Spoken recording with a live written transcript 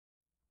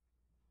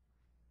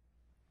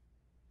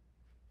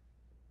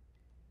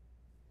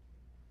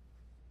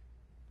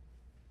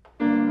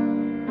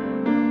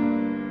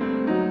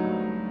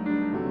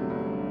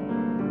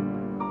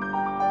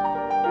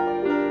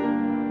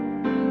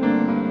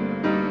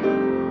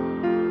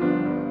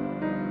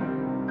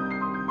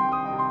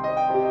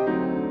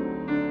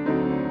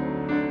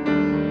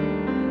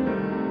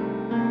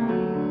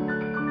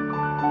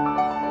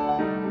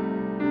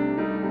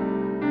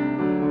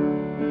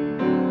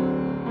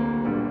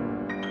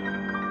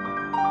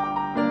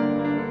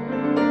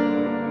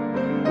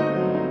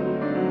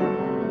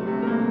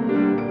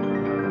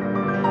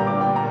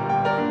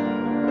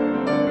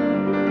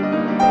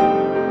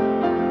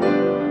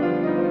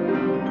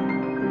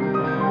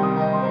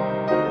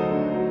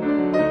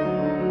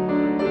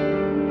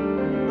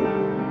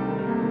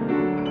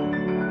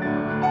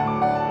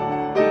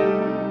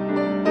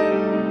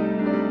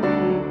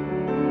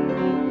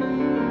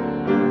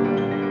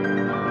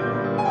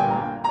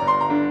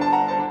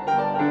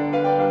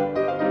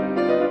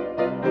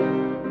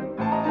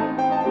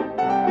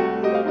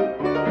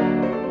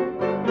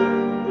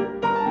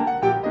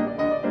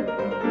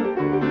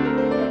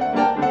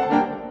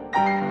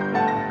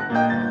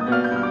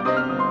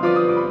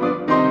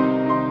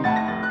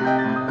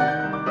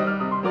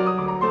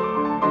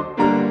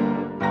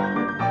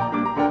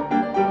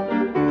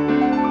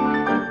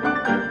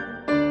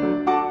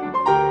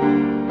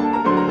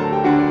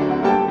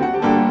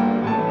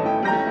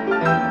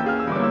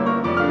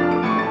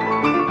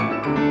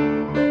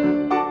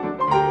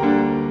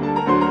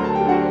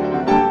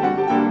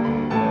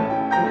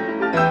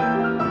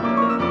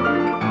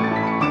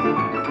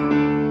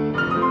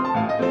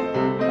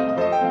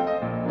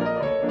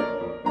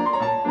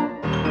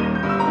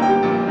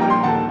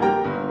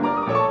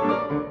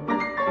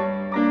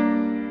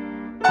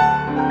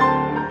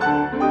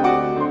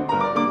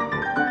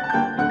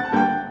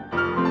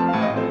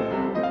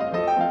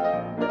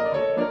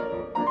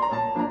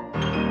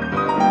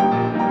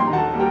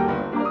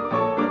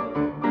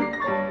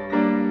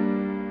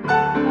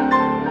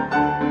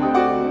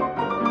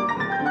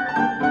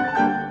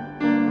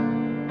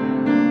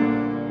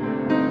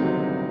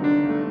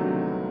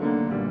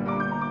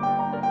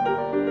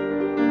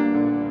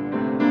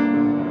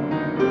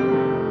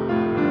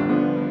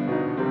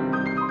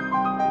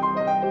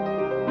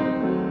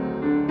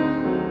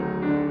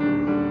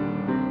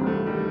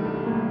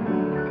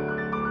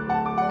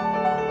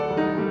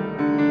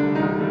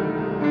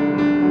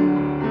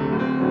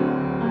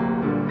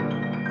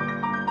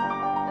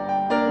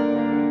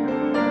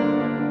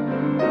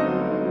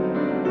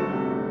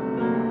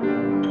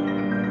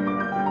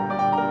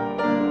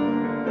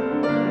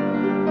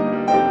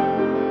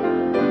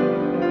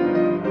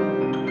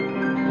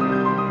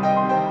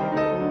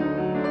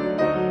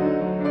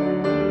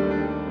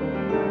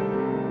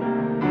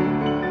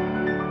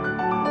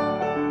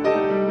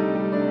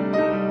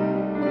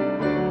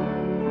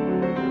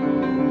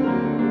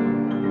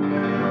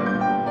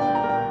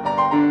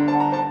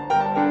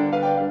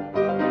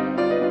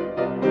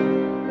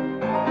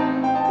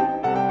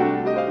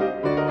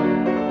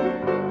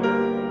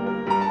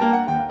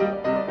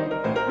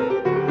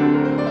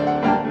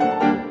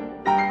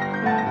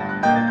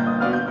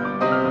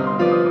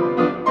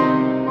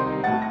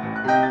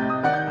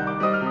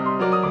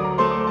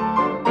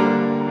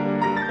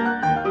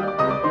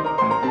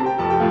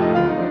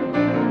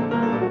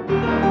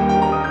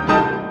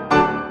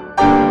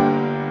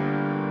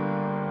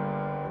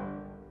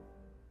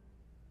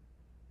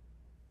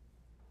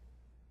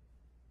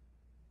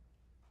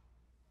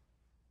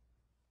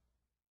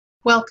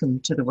Welcome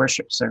to the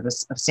worship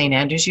service of St.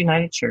 Andrew's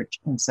United Church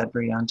in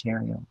Sudbury,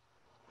 Ontario.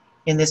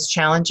 In this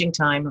challenging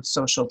time of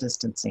social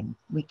distancing,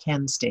 we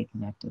can stay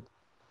connected.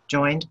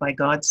 Joined by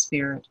God's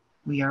Spirit,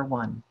 we are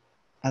one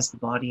as the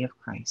body of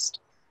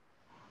Christ.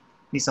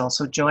 Please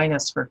also join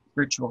us for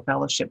virtual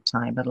fellowship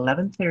time at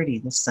 11:30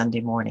 this Sunday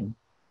morning.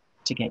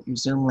 To get your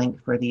Zoom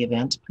link for the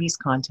event, please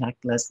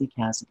contact Leslie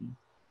Cassidy.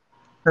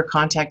 Her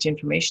contact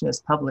information is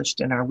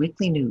published in our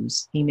weekly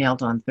news,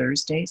 emailed on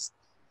Thursdays,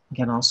 and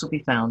can also be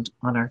found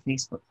on our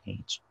Facebook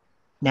page.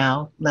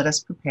 Now, let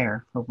us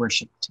prepare for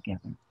worship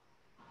together.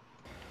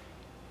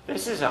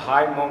 This is a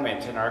high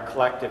moment in our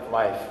collective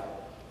life.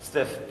 It's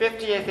the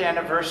 50th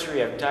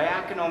anniversary of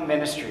diaconal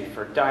ministry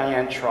for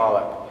Diane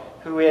Trollope,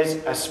 who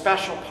is a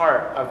special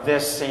part of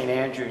this St.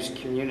 Andrew's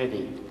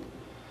community.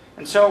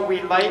 And so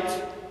we light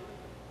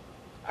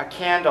a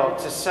candle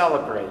to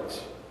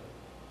celebrate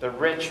the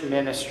rich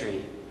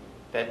ministry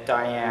that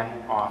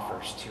Diane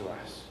offers to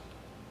us.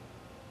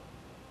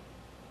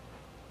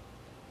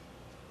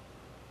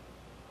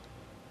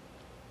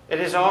 It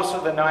is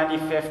also the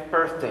 95th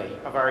birthday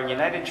of our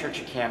United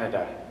Church of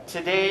Canada.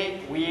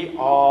 Today, we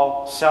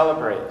all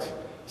celebrate,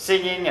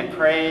 singing and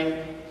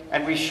praying,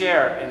 and we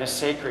share in a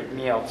sacred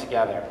meal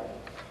together.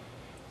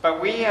 But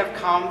we have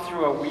come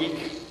through a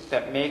week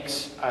that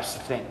makes us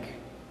think.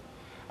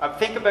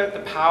 Think about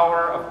the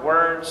power of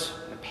words,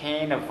 the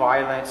pain of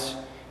violence,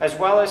 as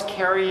well as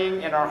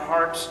carrying in our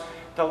hearts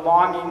the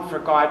longing for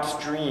God's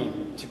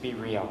dream to be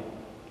real.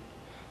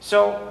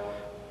 So,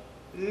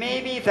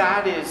 maybe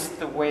that is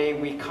the way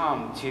we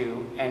come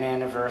to an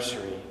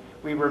anniversary.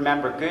 We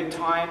remember good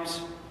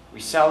times, we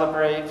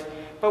celebrate,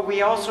 but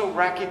we also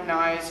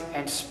recognize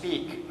and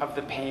speak of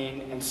the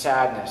pain and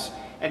sadness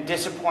and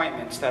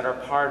disappointments that are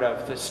part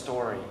of the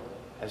story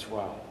as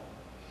well.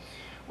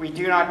 We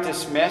do not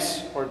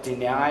dismiss or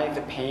deny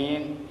the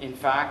pain. In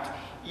fact,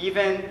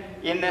 even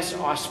in this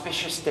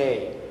auspicious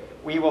day,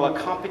 we will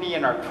accompany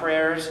in our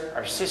prayers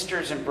our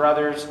sisters and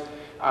brothers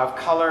of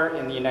color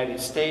in the United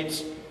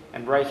States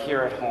and right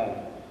here at home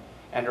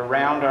and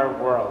around our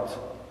world,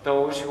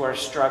 those who are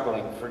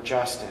struggling for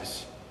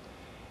justice.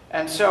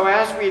 And so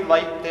as we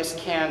light this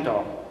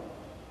candle,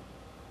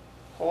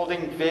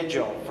 holding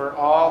vigil for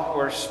all who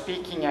are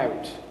speaking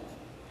out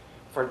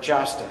for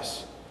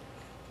justice,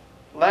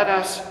 let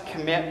us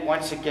commit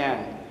once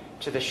again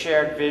to the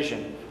shared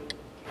vision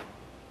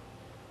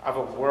of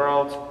a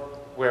world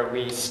where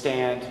we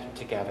stand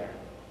together.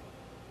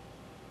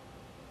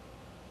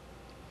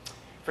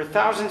 For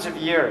thousands of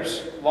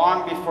years,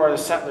 long before the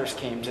settlers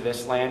came to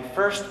this land,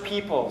 first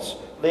peoples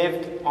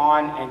lived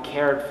on and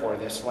cared for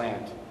this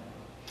land.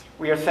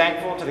 We are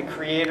thankful to the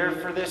Creator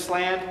for this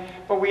land,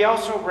 but we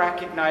also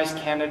recognize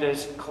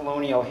Canada's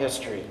colonial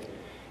history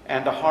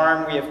and the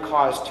harm we have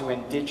caused to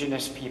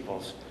Indigenous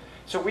peoples.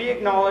 So we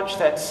acknowledge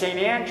that St.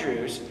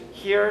 Andrew's,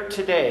 here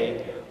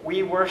today,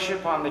 we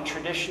worship on the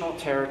traditional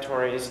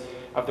territories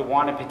of the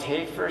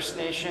Wahnapitae First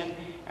Nation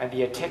and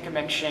the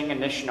Atikameksheng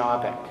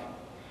Anishinaabeg.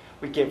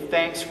 We give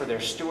thanks for their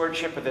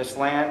stewardship of this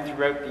land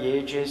throughout the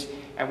ages,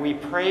 and we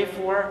pray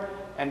for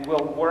and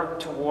will work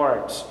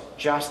towards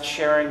just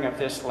sharing of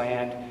this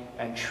land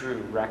and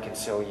true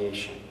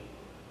reconciliation.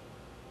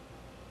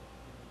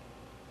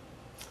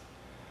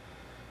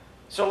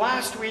 So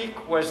last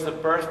week was the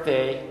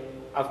birthday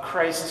of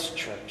Christ's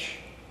Church.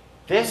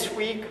 This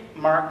week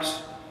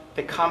marks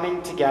the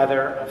coming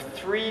together of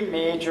three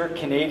major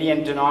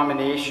Canadian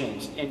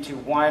denominations into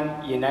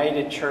one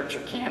United Church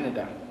of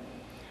Canada.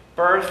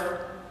 Birth.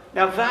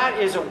 Now that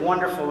is a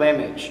wonderful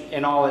image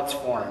in all its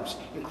forms,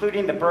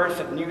 including the birth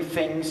of new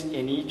things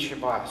in each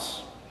of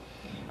us.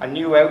 A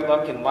new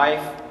outlook in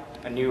life,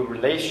 a new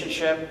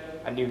relationship,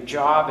 a new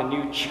job, a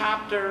new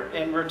chapter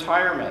in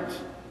retirement.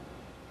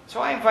 So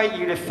I invite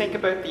you to think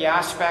about the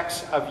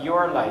aspects of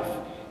your life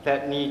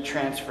that need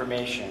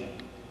transformation.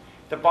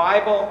 The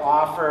Bible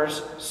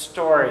offers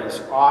stories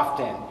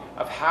often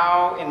of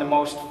how in the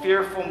most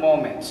fearful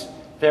moments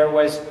there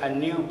was a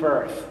new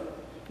birth,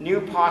 new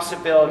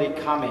possibility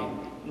coming.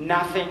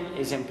 Nothing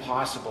is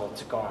impossible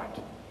to God.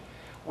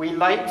 We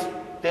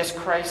light this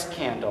Christ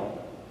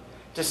candle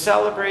to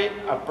celebrate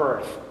a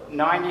birth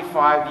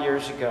 95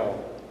 years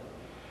ago,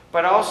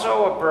 but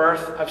also a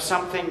birth of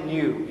something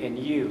new in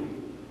you,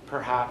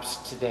 perhaps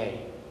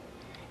today.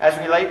 As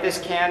we light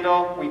this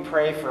candle, we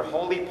pray for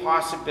holy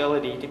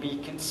possibility to be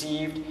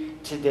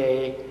conceived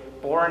today,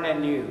 born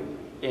anew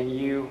in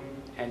you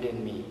and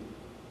in me.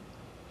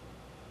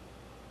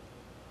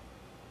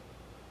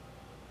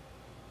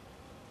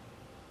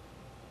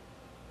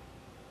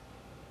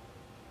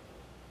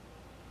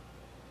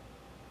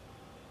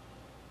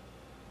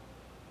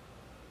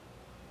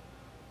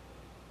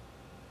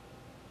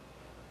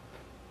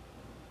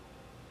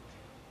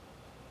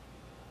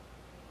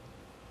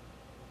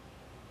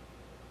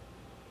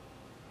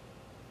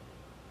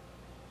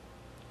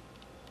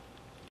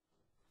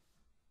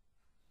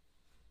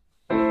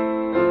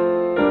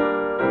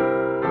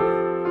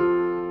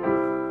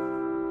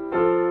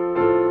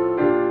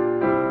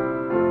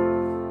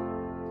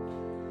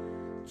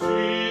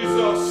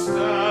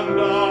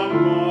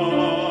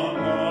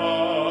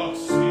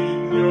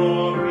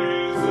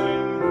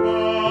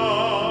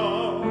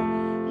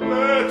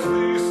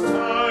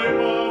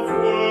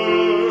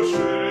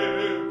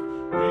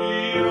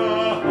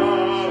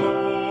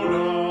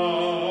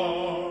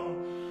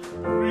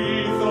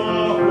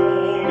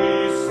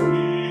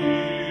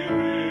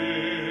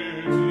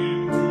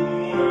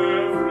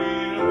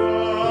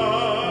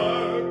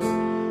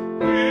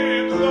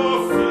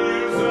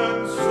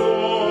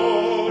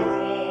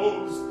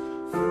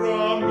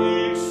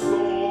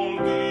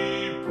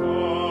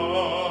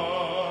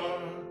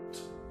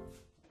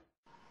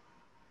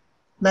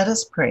 Let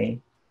us pray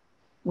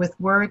with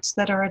words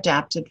that are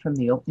adapted from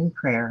the opening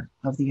prayer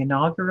of the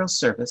inaugural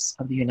service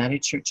of the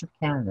United Church of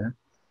Canada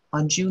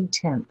on June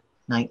 10,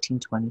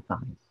 1925.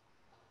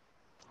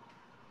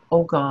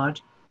 O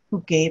God,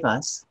 who gave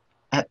us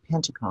at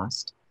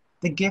Pentecost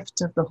the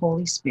gift of the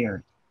Holy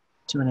Spirit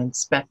to an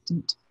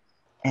expectant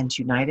and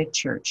united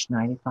church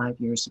 95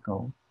 years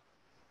ago,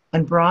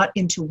 and brought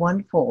into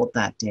one fold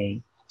that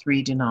day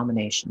 3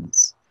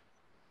 denominations.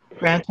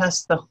 Grant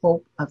us the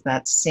hope of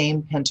that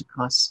same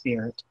Pentecost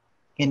spirit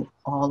in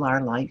all our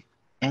life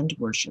and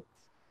worship,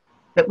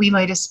 that we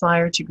might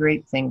aspire to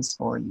great things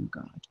for you,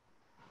 God.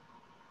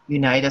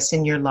 Unite us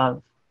in your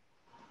love.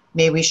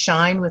 May we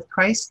shine with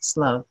Christ's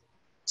love,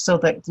 so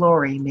that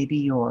glory may be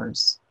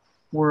yours,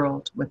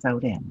 world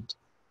without end.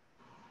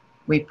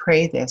 We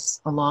pray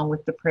this along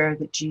with the prayer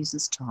that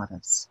Jesus taught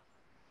us.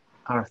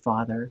 Our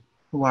Father,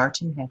 who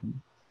art in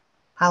heaven,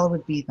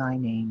 hallowed be thy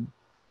name.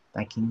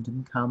 Thy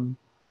kingdom come,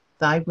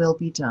 thy will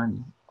be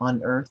done,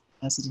 on earth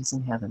as it is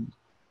in heaven.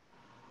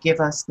 Give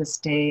us this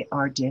day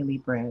our daily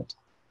bread,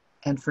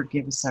 and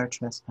forgive us our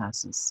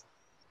trespasses,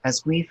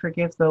 as we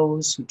forgive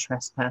those who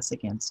trespass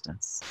against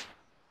us.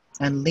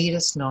 And lead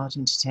us not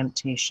into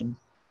temptation,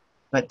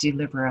 but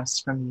deliver us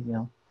from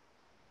evil.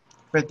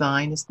 For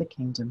thine is the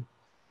kingdom,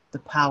 the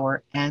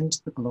power, and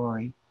the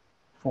glory,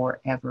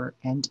 forever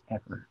and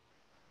ever.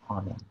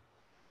 Amen.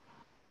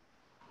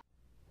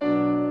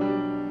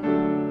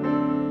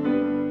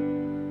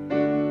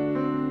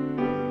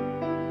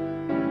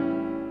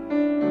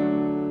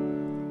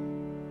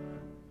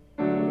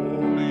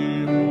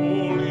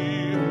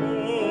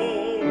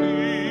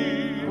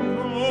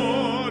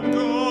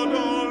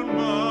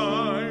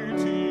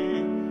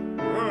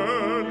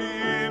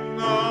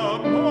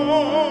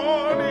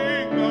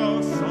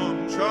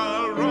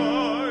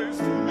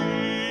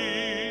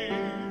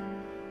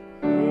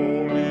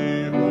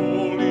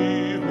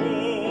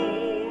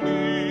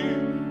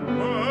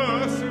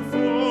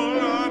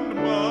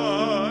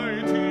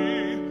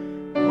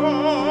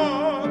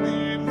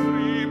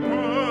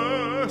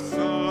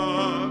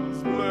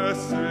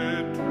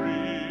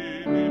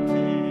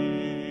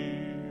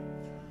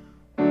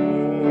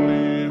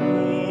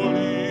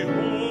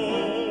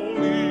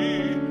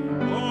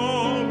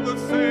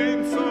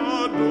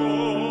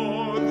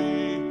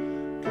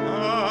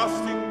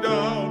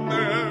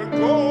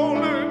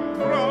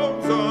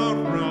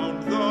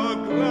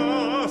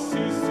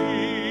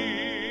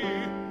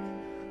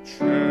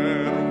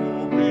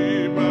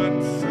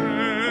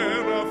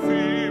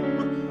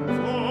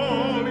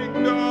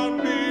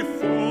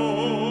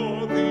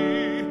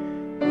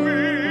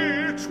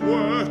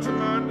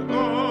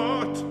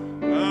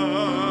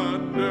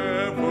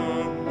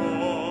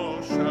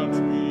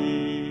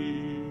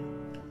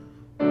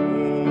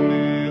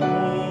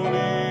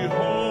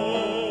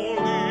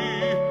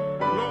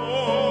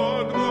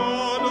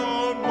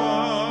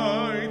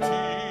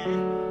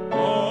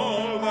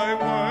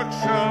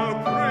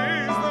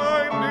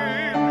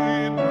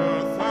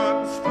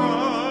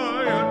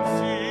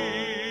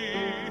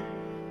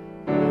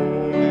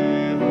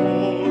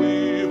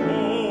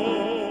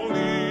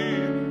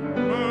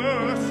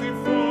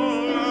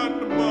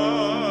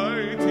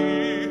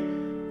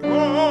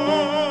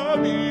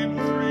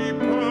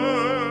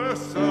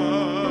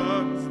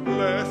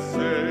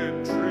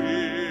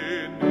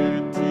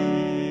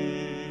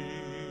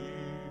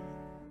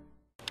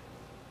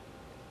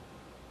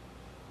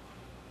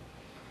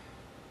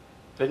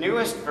 The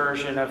newest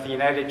version of the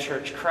United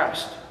Church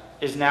crest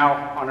is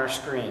now on our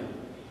screen.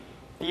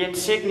 The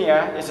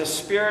insignia is a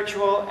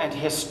spiritual and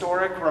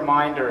historic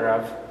reminder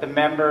of the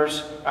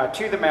members,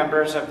 to the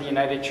members of the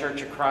United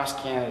Church across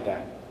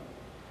Canada.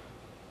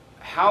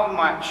 How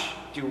much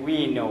do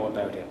we know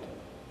about it?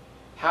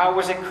 How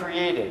was it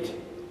created?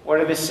 What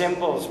do the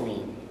symbols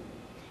mean?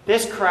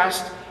 This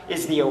crest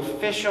is the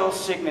official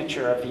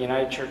signature of the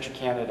United Church of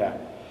Canada.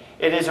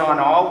 It is on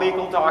all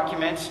legal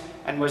documents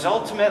and was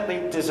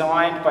ultimately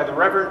designed by the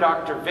Reverend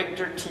Dr.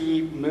 Victor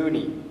T.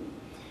 Mooney,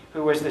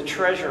 who was the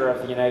treasurer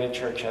of the United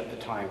Church at the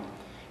time.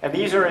 And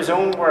these are his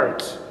own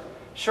words.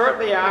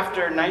 Shortly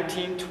after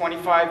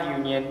 1925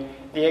 union,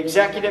 the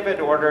executive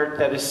had ordered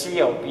that a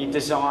seal be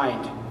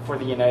designed for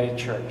the United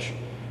Church.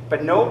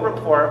 But no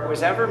report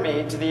was ever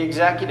made to the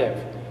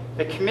executive.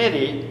 The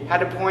committee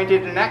had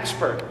appointed an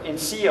expert in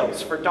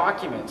seals for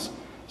documents.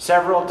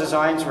 Several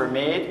designs were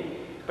made,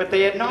 but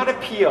they had not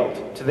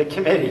appealed to the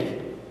committee.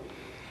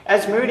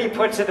 As Mooney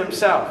puts it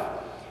himself,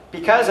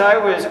 because I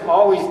was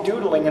always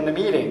doodling in the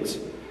meetings,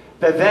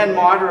 the then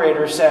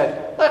moderator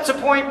said, "Let's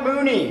appoint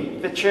Mooney,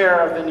 the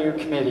chair of the new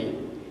committee.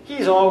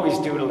 He's always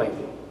doodling."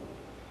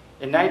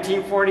 In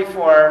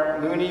 1944,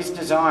 Mooney's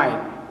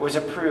design was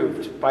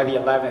approved by the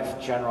 11th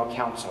General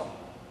Council.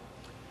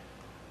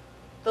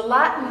 The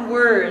Latin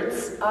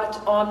words "ad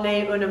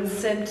omne unum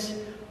sint"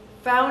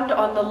 found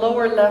on the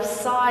lower left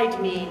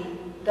side mean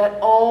that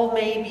all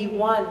may be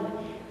one,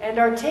 and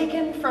are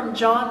taken from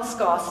John's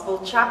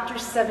Gospel, chapter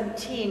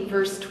 17,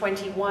 verse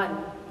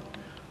 21.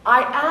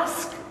 I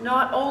ask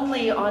not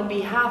only on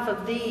behalf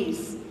of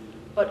these,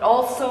 but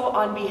also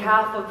on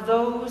behalf of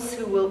those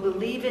who will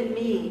believe in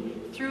me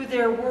through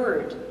their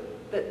word,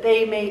 that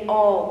they may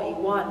all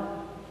be one.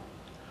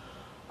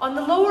 On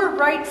the lower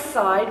right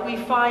side, we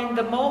find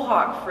the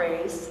Mohawk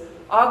phrase,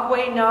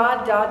 Agwe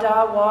na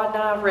dada wa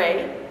na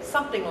re,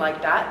 something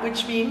like that,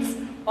 which means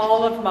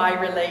all of my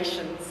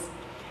relations.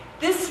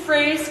 This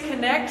phrase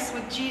connects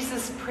with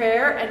Jesus'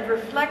 prayer and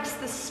reflects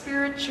the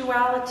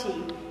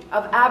spirituality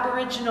of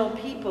Aboriginal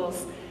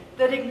peoples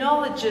that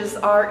acknowledges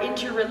our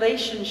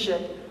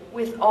interrelationship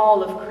with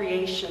all of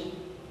creation.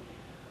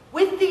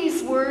 With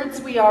these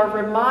words, we are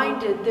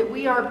reminded that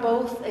we are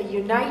both a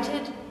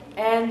united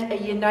and a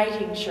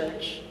uniting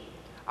church.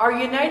 Our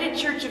United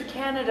Church of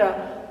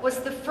Canada was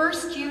the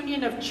first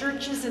union of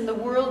churches in the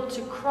world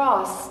to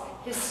cross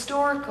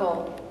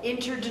historical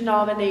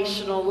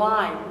interdenominational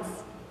lines.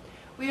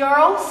 We are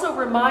also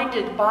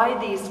reminded by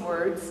these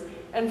words,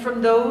 and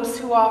from those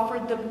who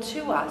offered them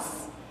to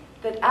us,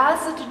 that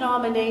as a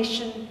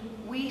denomination,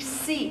 we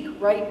seek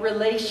right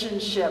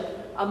relationship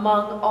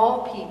among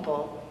all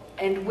people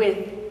and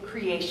with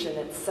creation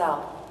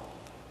itself.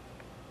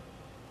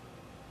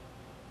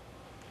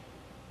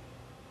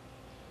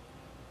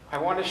 I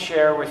want to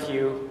share with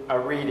you a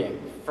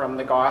reading from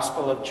the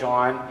Gospel of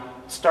John.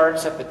 It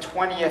starts at the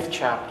 20th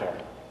chapter.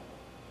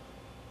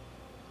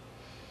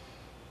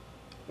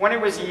 When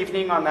it was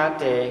evening on that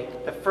day,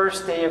 the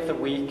first day of the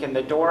week, and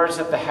the doors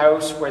of the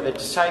house where the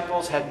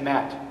disciples had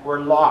met were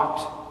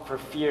locked for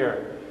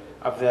fear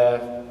of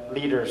the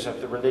leaders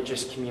of the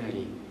religious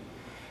community,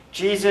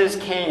 Jesus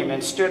came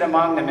and stood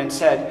among them and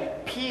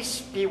said,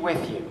 "Peace be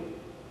with you."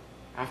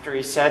 After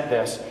he said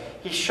this,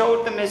 he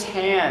showed them his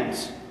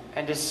hands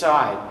and his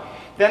side.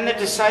 Then the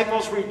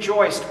disciples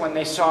rejoiced when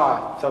they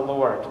saw the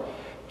Lord.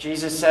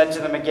 Jesus said to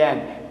them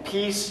again,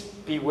 "Peace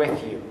be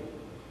with you.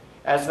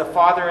 As the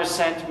Father has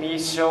sent me,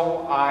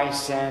 so I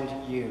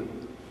send you."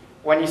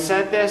 When he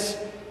said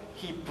this,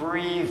 he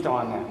breathed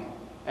on them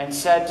and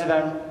said to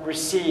them,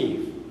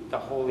 "Receive the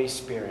Holy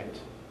Spirit."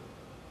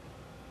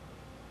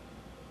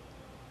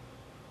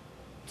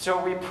 So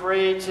we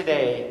pray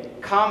today,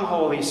 come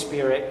Holy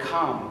Spirit,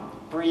 come.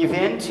 Breathe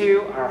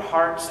into our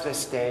hearts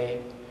this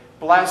day.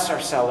 Bless our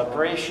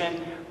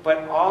celebration,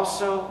 but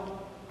also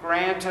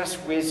grant us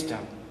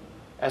wisdom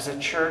as a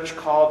church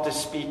called to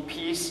speak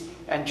peace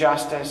and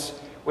justice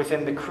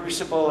within the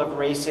crucible of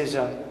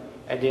racism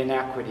and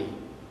inequity.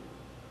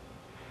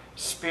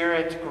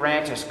 Spirit,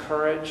 grant us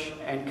courage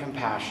and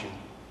compassion.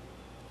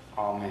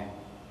 Amen.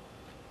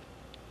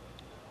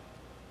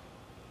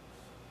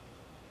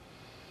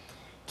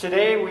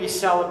 Today we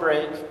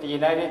celebrate the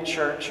United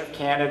Church of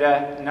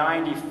Canada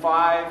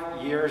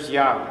 95 years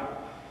young.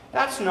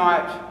 That's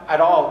not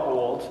at all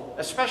old,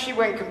 especially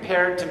when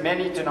compared to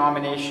many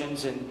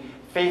denominations and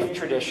faith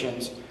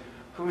traditions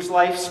whose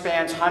life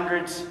spans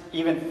hundreds,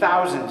 even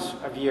thousands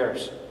of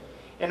years.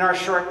 In our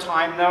short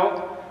time,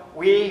 though,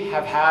 we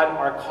have had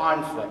our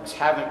conflicts,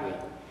 haven't we?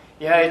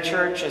 The United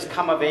Church has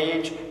come of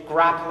age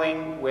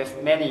grappling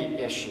with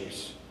many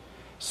issues.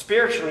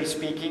 Spiritually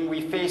speaking, we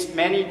faced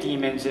many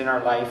demons in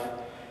our life.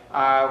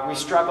 We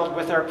struggled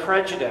with our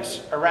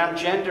prejudice around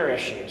gender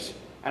issues,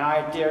 and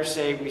I dare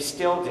say we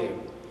still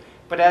do.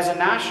 But as a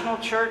national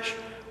church,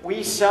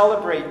 we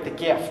celebrate the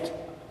gift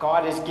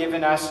God has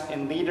given us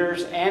in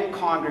leaders and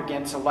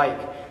congregants alike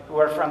who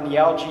are from the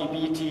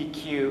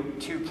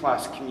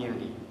LGBTQ2+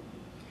 community.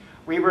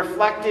 We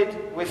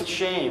reflected with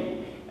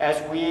shame as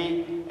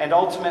we, and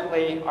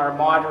ultimately our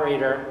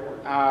moderator,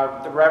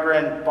 the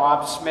Reverend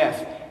Bob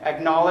Smith,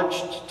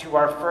 acknowledged to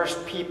our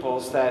First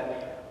Peoples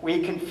that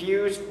we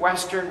confused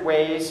Western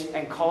ways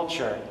and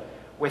culture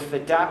with the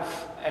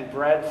depth and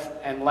breadth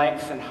and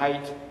length and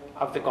height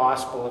of the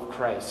gospel of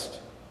Christ.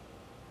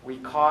 We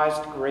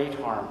caused great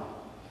harm.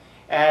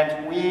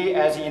 And we,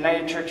 as the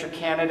United Church of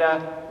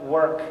Canada,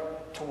 work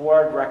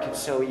toward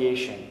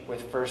reconciliation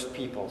with First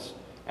Peoples.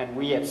 And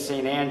we at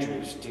St.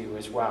 Andrews do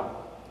as well.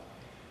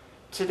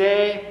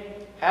 Today,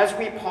 as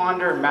we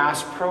ponder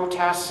mass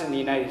protests in the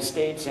United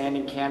States and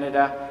in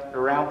Canada,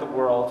 around the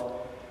world,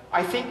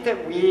 I think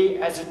that we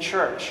as a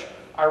church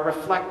are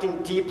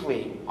reflecting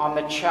deeply on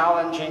the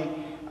challenge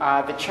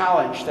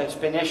that's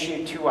been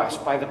issued to us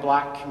by the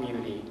Black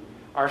community,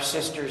 our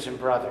sisters and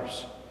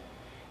brothers.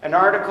 An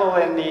article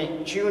in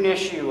the June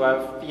issue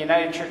of the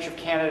United Church of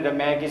Canada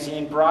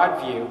magazine,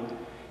 Broadview,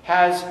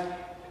 has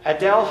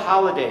Adele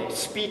Halliday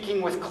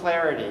speaking with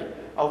clarity,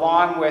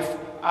 along with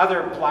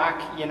other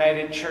Black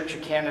United Church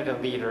of Canada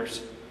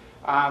leaders.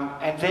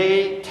 And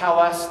they tell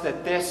us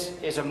that this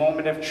is a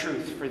moment of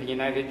truth for the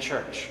United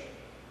Church.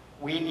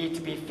 We need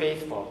to be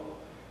faithful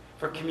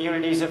for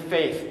communities of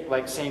faith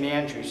like St.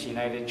 Andrew's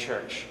United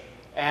Church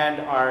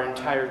and our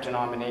entire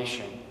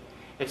denomination.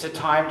 It's a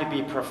time to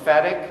be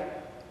prophetic,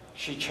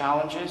 she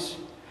challenges,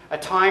 a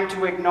time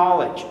to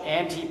acknowledge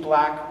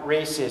anti-Black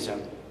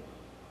racism.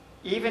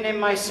 Even in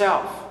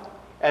myself,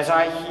 as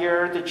I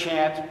hear the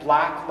chant,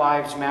 Black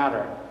Lives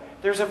Matter,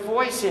 there's a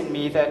voice in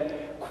me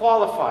that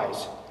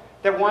qualifies,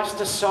 that wants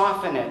to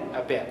soften it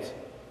a bit.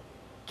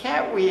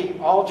 Can't we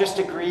all just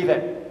agree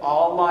that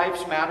all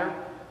lives matter?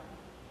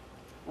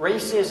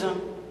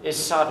 Racism is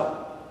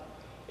subtle.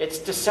 It's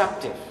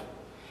deceptive.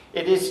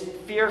 It is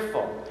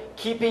fearful,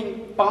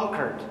 keeping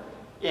bunkered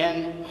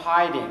in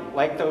hiding,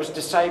 like those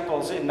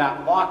disciples in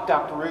that locked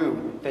up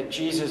room that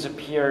Jesus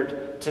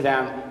appeared to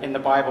them in the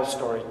Bible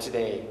story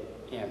today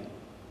in.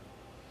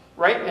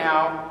 Right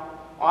now,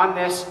 on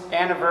this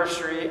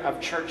anniversary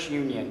of church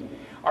union,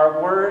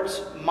 our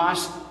words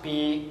must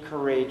be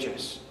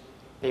courageous.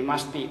 They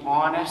must be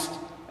honest,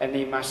 and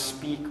they must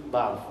speak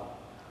love.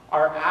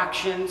 Our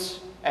actions,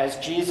 as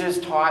Jesus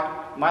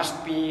taught,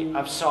 must be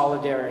of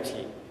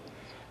solidarity.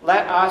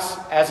 Let us,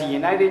 as a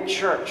united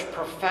church,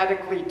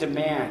 prophetically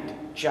demand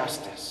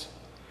justice.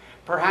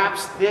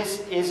 Perhaps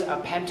this is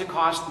a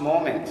Pentecost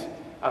moment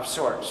of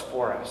sorts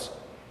for us.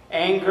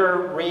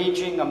 Anger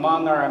raging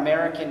among our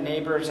American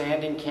neighbors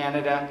and in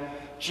Canada,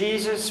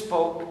 Jesus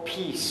spoke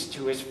peace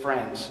to his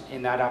friends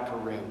in that upper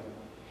room.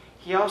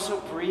 He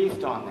also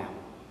breathed on them.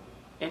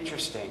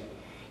 Interesting.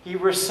 He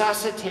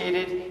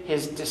resuscitated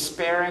his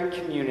despairing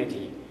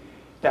community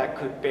that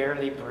could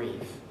barely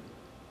breathe.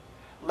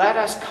 Let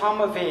us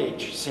come of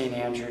age, St.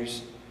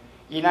 Andrews.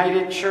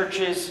 United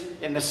churches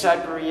in the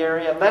Sudbury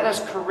area, let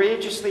us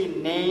courageously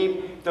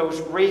name those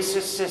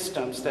racist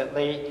systems that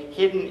lay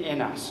hidden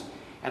in us,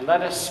 and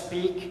let us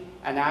speak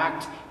and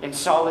act in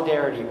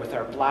solidarity with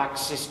our Black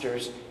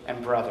sisters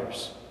and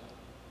brothers.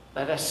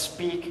 Let us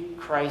speak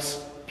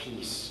Christ's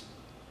peace.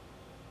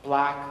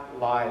 Black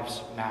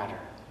lives matter.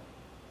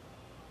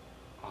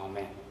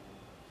 Amen.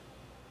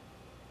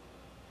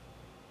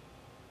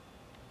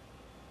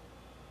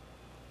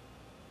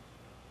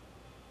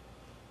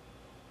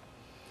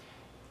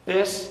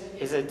 This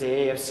is a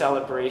day of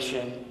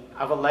celebration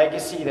of a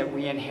legacy that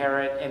we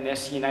inherit in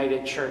this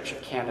United Church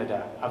of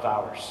Canada of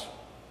ours.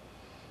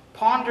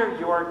 Ponder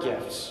your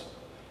gifts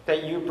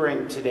that you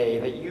bring today,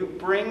 that you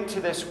bring to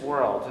this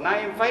world, and I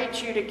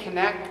invite you to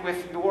connect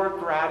with your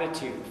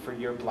gratitude for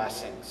your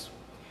blessings.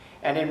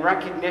 And in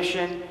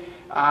recognition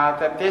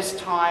that this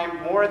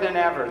time, more than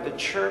ever, the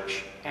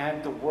church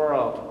and the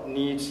world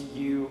needs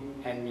you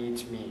and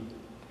needs me.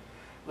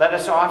 Let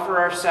us offer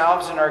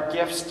ourselves and our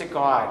gifts to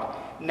God.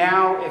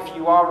 Now, if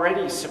you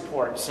already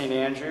support St.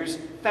 Andrews,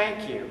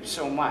 thank you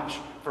so much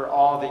for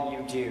all that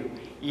you do,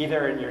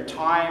 either in your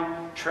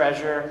time,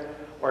 treasure,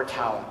 or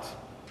talent.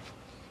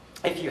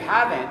 If you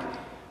haven't,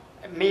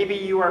 maybe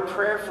you are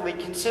prayerfully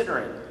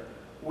considering.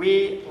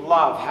 We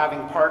love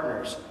having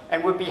partners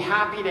and would be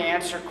happy to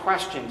answer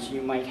questions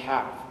you might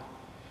have.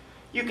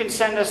 You can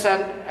send us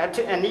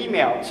an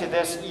email to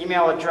this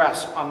email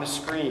address on the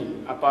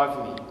screen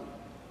above me,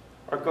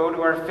 or go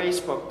to our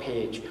Facebook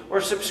page,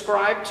 or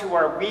subscribe to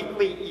our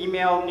weekly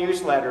email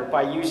newsletter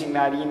by using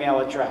that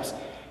email address.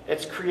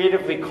 It's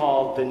creatively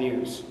called The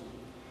News.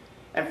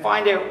 And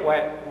find out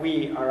what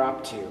we are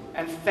up to.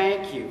 And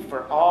thank you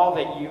for all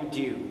that you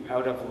do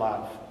out of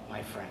love,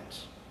 my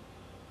friends.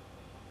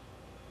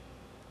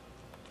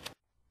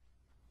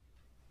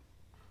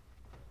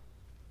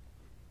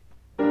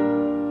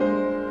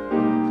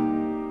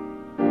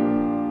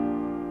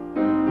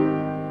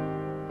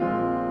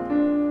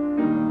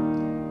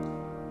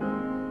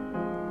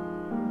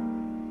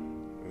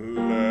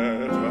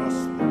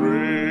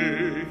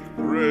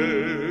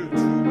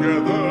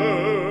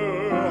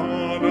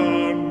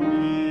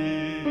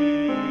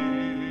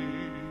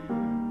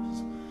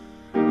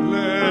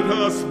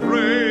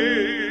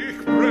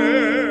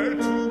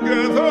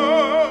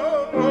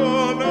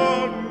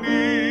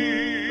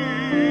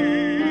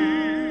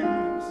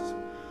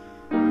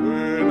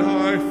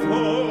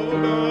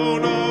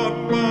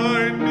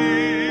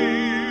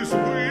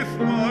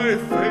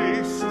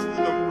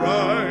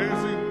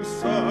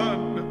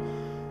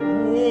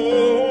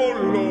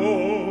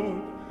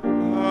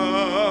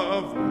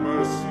 Have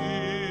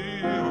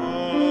mercy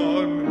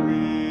on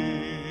me.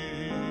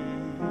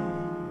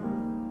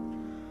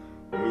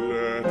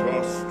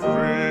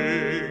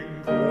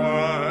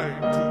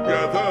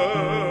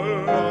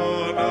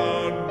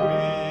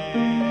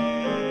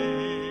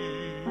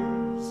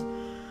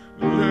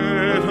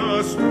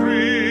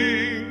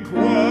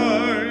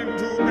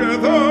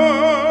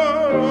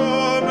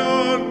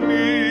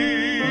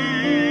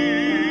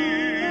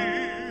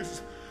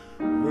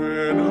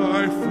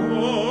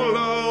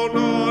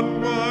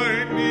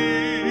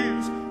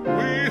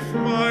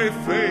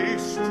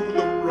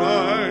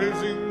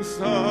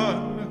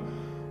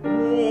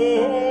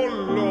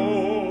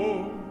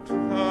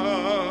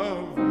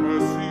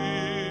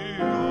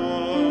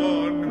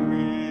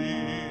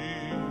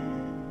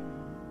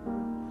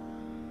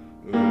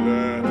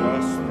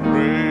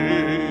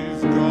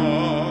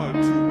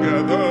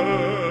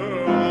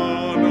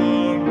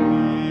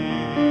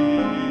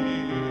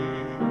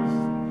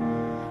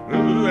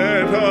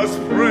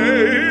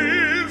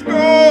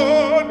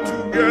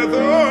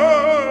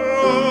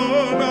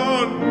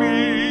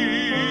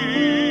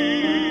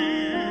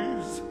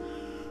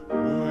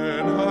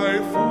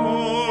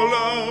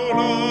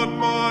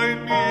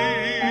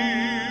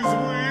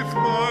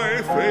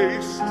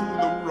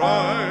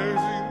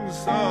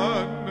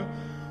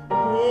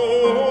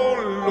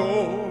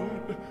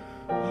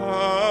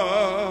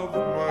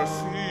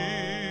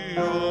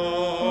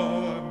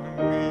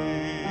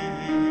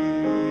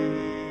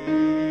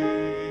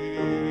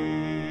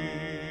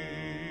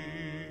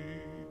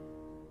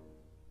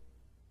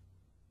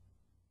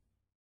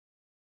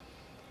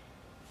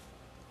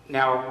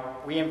 Now,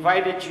 we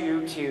invited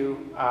you to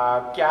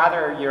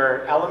gather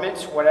your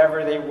elements,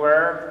 whatever they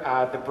were.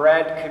 The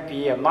bread could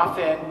be a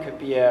muffin, could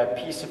be a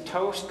piece of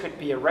toast, could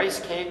be a rice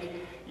cake.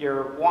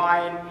 Your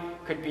wine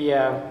could be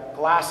a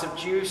glass of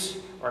juice,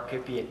 or it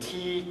could be a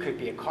tea, could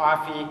be a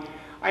coffee.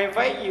 I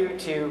invite you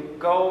to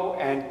go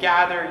and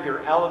gather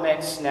your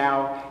elements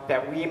now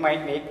that we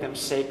might make them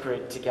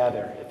sacred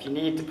together. If you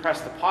need to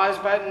press the pause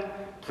button,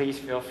 please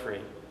feel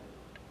free.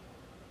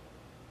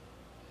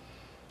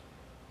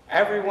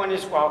 Everyone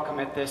is welcome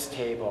at this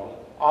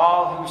table.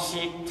 All who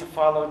seek to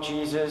follow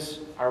Jesus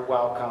are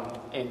welcome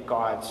in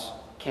God's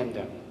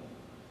kingdom.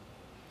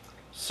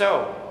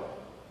 So,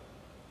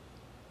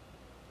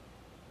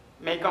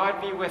 may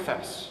God be with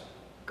us.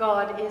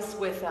 God is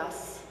with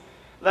us.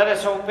 Let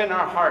us open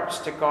our hearts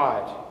to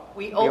God.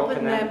 We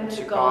open them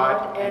to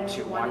God and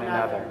to one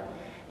another.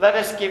 Let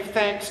us give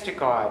thanks to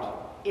God.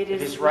 It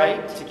It is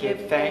right to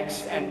give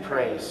thanks and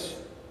praise.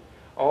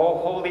 O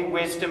holy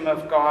wisdom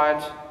of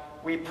God,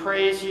 we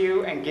praise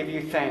you and give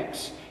you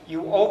thanks.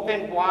 You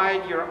opened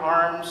wide your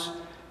arms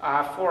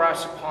for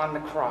us upon the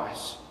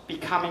cross,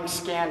 becoming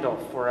scandal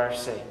for our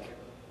sake,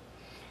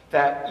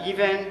 that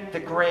even the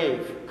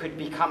grave could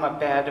become a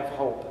bed of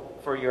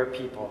hope for your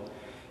people.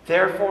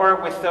 Therefore,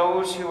 with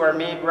those who are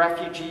made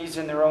refugees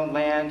in their own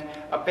land,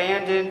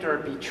 abandoned or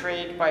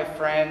betrayed by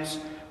friends,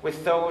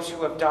 with those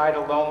who have died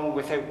alone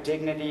without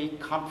dignity,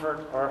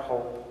 comfort, or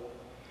hope,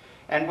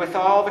 and with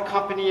all the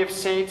company of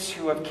saints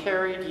who have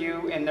carried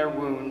you in their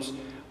wounds,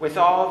 with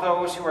all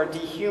those who are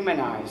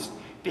dehumanized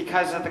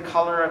because of the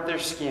color of their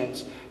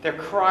skins, their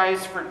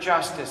cries for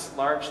justice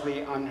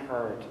largely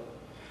unheard.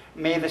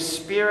 May the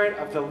Spirit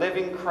of the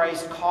living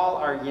Christ call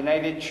our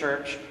united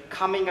church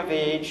coming of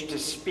age to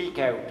speak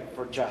out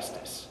for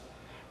justice,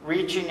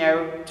 reaching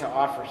out to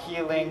offer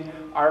healing.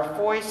 Our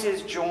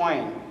voices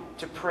join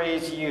to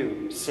praise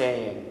you,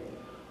 saying,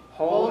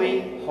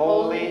 Holy,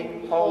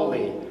 holy,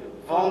 holy,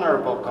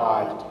 vulnerable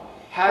God,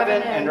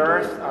 heaven and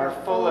earth are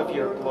full of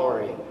your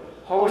glory.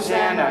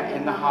 Hosanna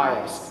in the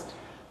highest.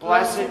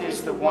 Blessed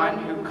is the one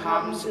who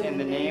comes in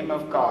the name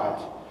of God.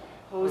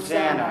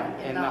 Hosanna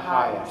in the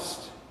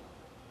highest.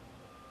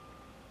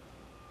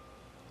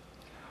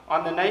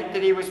 On the night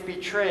that he was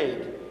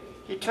betrayed,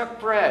 he took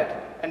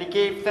bread, and he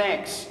gave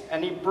thanks,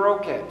 and he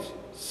broke it,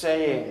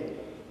 saying,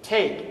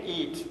 Take,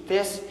 eat,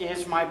 this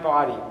is my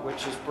body,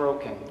 which is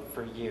broken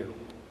for you.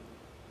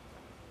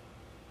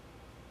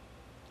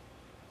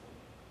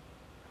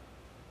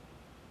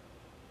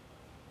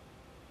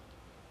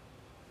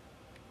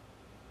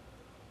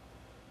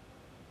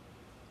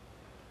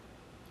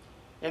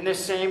 In the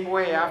same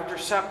way, after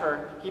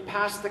supper, he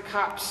passed the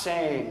cup,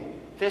 saying,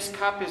 This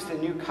cup is the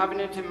new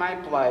covenant in my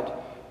blood.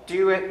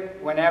 Do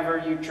it whenever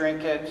you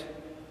drink it.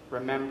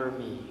 Remember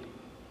me.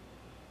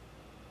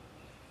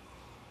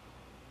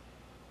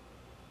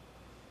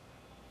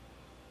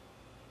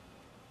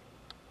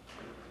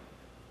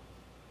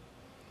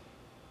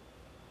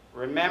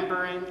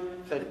 Remembering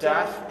the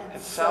death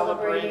and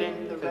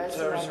celebrating the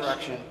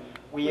resurrection,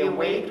 we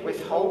await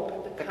with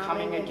hope the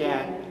coming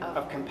again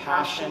of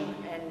compassion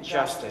and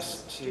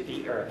justice to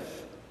the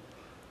earth.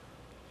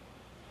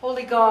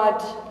 Holy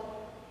God,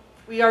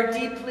 we are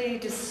deeply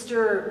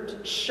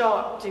disturbed,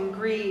 shocked, and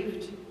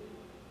grieved.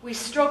 We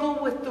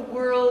struggle with the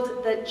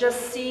world that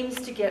just seems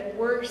to get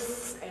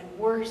worse and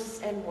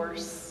worse and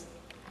worse.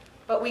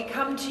 But we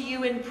come to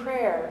you in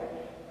prayer,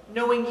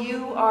 knowing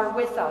you are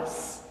with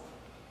us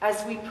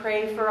as we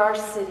pray for our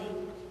city.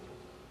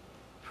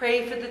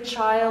 Pray for the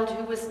child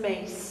who was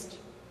maced.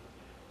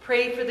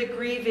 Pray for the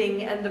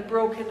grieving and the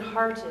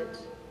brokenhearted.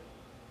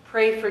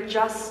 Pray for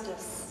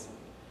justice.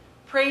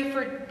 Pray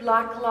for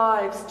Black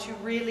lives to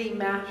really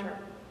matter.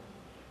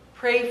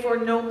 Pray for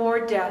no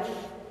more death.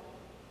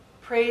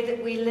 Pray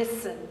that we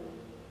listen.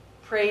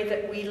 Pray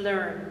that we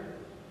learn.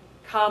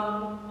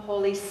 Come,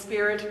 Holy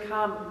Spirit,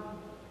 come.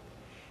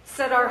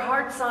 Set our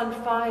hearts on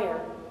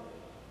fire.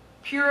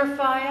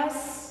 Purify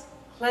us,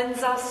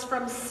 cleanse us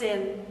from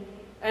sin,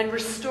 and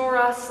restore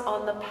us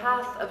on the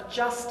path of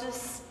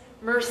justice,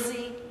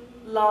 mercy,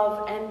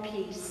 love, and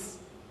peace.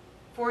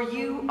 For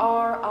you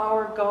are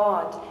our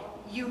God.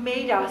 You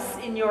made us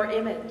in your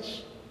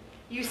image.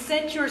 You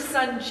sent your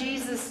Son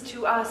Jesus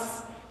to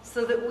us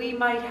so that we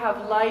might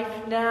have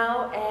life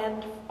now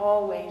and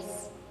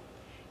always.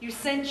 You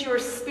sent your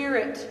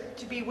Spirit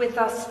to be with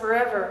us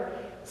forever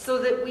so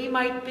that we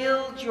might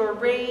build your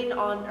reign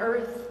on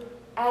earth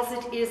as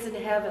it is in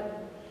heaven,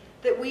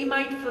 that we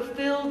might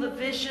fulfill the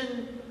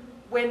vision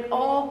when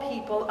all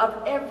people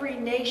of every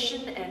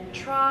nation and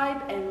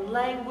tribe and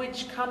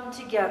language come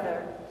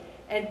together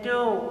and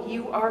know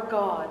you are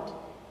God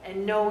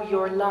and know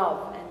your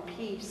love and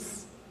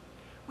peace.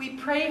 We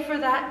pray for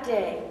that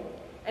day,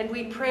 and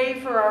we pray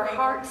for our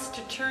hearts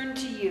to turn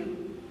to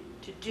you,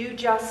 to do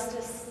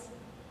justice,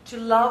 to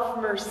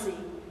love mercy,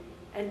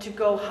 and to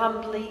go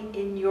humbly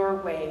in your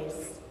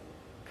ways.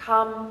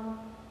 Come,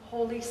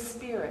 Holy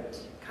Spirit,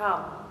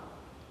 come.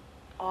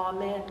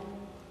 Amen.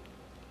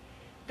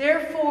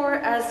 Therefore,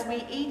 as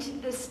we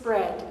eat this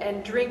bread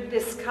and drink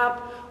this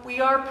cup, we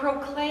are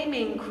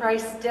proclaiming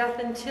Christ's death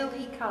until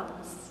he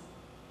comes.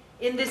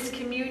 In this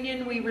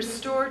communion, we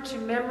restore to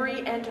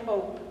memory and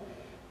hope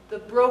the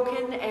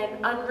broken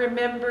and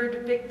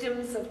unremembered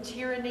victims of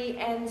tyranny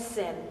and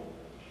sin,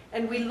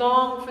 and we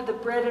long for the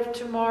bread of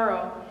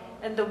tomorrow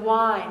and the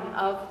wine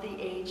of the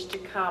age to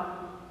come.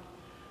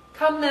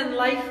 Come then,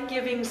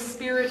 life-giving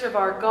Spirit of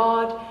our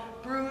God,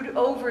 brood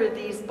over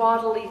these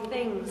bodily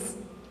things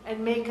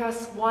and make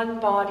us one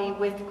body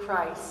with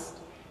Christ,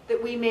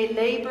 that we may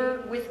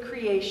labor with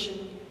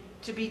creation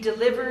to be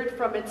delivered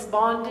from its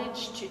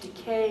bondage to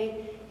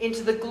decay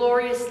into the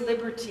glorious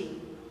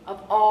liberty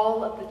of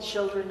all of the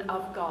children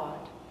of God.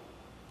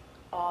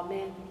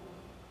 Amen.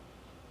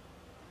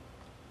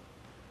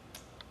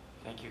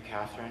 Thank you,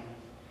 Catherine.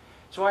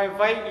 So I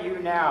invite you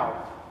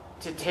now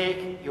to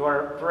take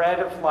your bread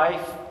of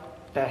life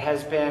that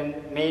has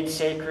been made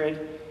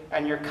sacred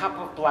and your cup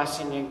of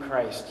blessing in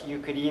Christ. You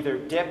could either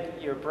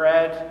dip your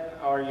bread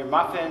or your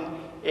muffin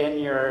in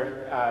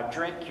your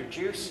drink, your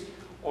juice,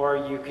 or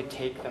you could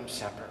take them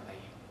separately.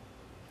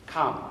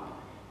 Come,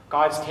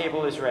 God's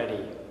table is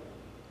ready.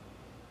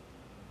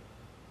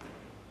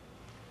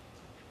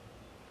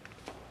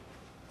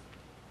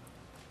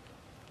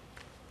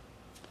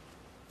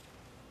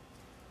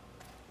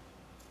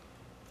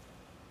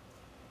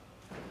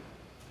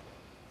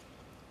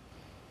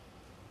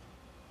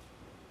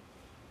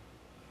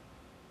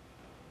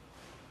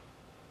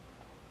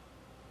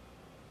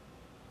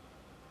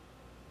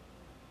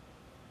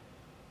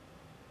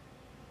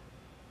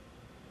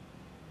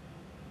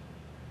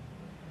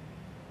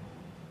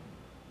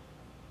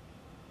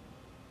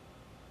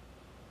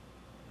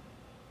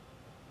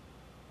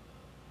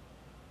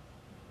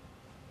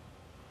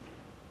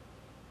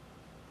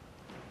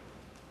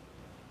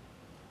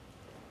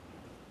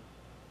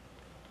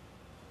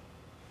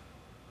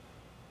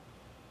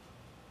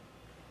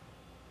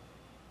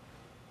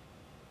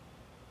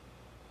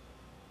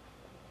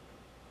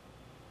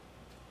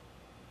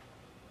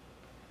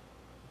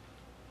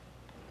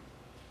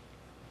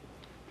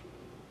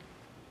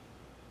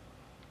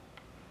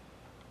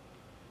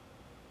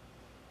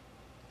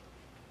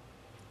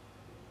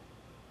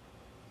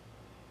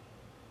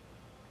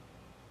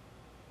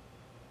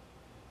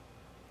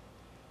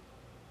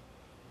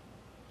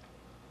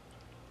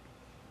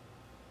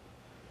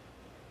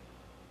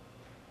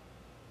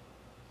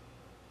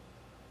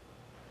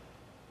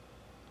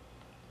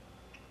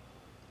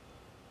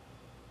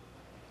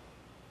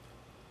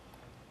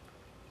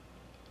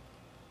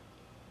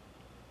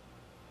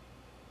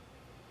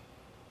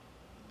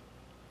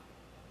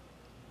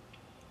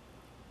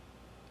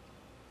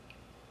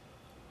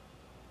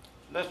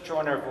 Let's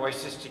join our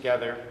voices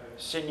together,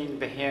 singing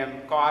the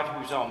hymn, God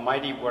Whose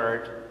Almighty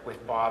Word,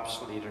 with Bob's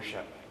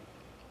leadership.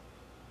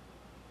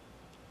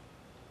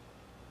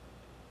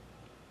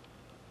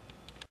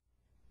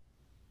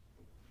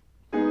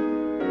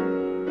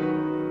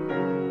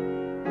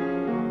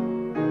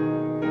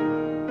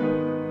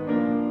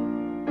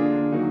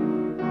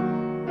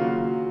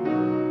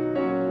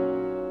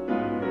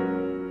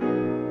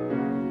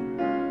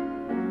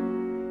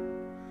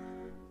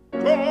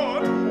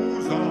 God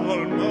whose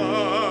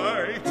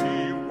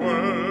almighty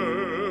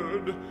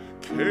word,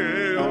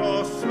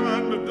 chaos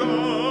and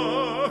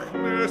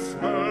darkness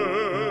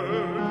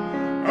heard,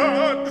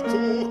 and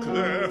took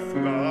their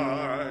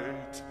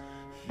flight.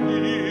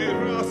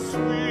 Hear us,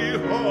 we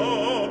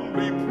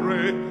humbly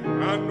pray,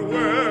 and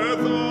where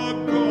the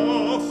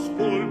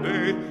gospel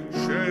day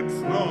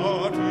sheds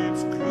not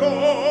its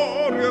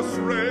glorious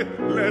ray,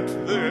 let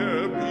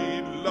there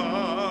be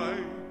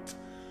light.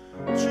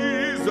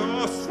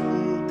 Jesus,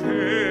 who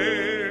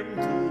came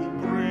to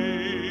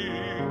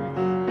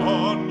bring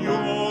on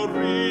your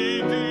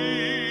redeeming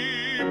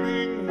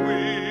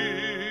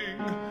wing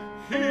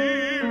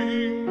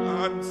healing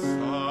and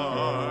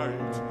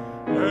sight,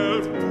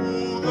 health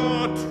to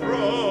the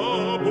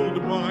troubled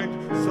mind,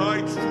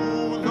 sight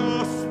to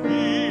the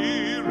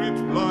spirit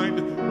blind.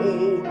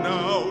 Oh,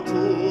 now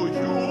to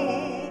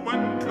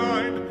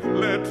humankind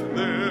let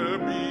there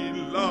be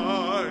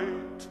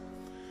light.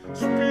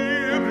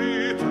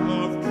 Spirit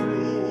of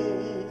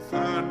truth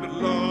and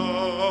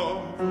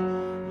love,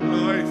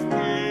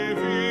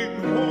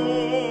 life-giving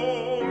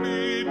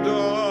holy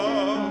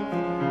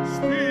dove,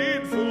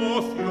 speed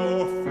forth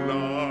your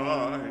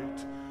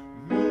flight.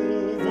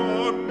 Move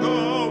on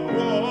the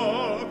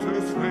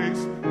water's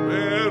face,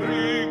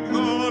 bearing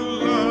the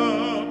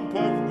lamp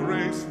of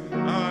grace,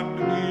 and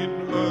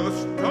in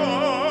earth's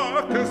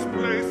darkest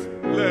place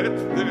let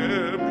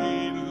there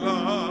be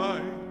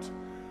light.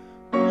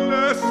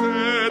 Blessed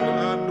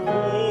and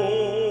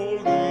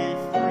holy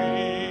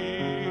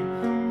three,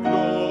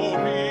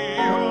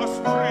 glorious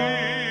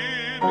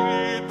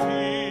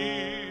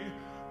Trinity,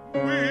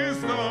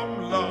 wisdom,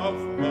 love,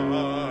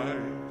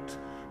 might,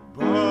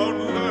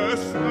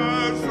 boundless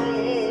as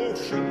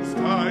ocean's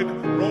tide,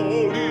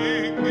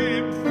 rolling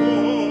in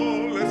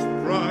fullest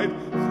pride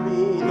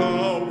through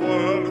the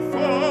world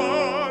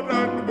far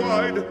and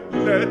wide,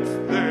 let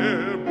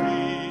there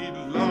be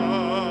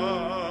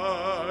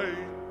light.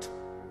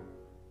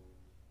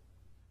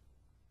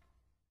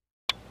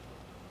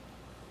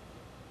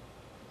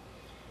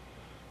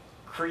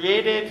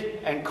 Created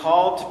and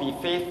called to be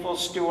faithful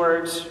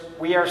stewards,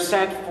 we are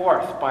sent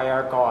forth by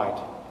our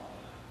God.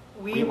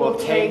 We will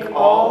take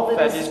all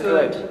that is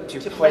good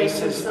to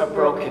places of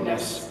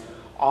brokenness,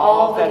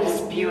 all that is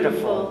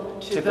beautiful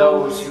to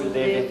those who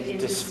live in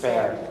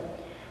despair.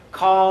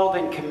 Called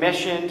and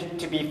commissioned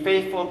to be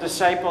faithful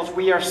disciples,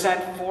 we are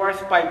sent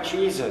forth by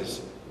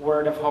Jesus,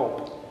 word of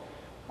hope.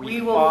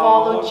 We will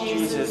follow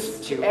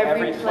Jesus to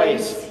every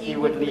place he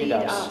would lead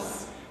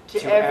us,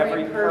 to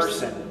every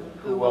person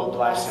who will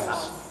bless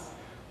us.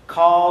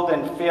 Called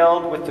and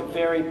filled with the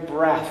very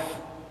breath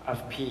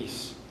of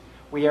peace,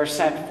 we are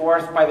sent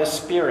forth by the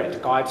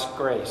Spirit, God's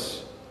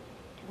grace.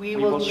 We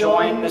will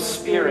join the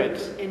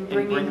Spirit in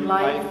bringing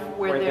life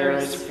where there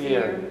is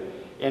fear,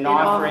 in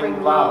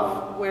offering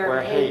love where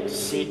hate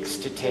seeks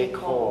to take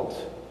hold.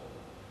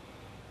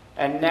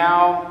 And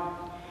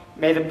now,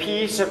 may the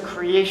peace of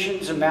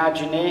creation's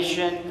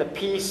imagination, the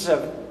peace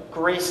of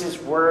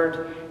grace's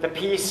word, the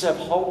peace of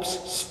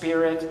hope's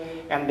spirit,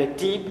 and the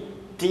deep,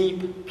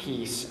 deep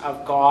peace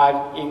of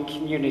God in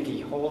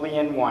community, holy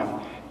and one,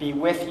 be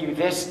with you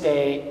this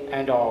day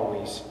and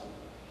always.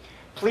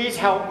 Please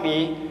help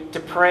me to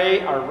pray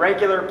our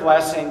regular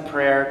blessing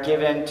prayer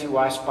given to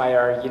us by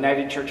our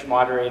United Church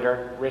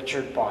moderator,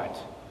 Richard Bott.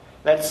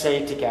 Let's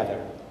say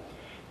together,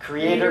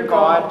 Creator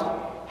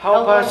God,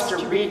 help us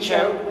to reach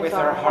out with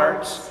our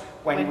hearts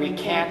when we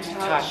can't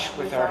touch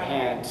with our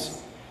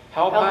hands.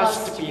 Help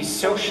us to be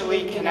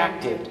socially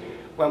connected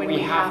when we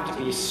have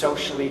to be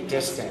socially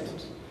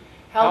distant.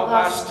 Help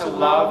us to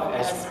love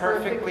as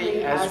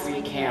perfectly as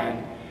we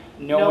can,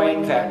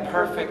 knowing that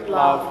perfect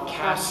love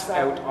casts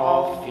out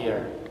all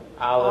fear.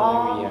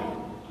 Alleluia.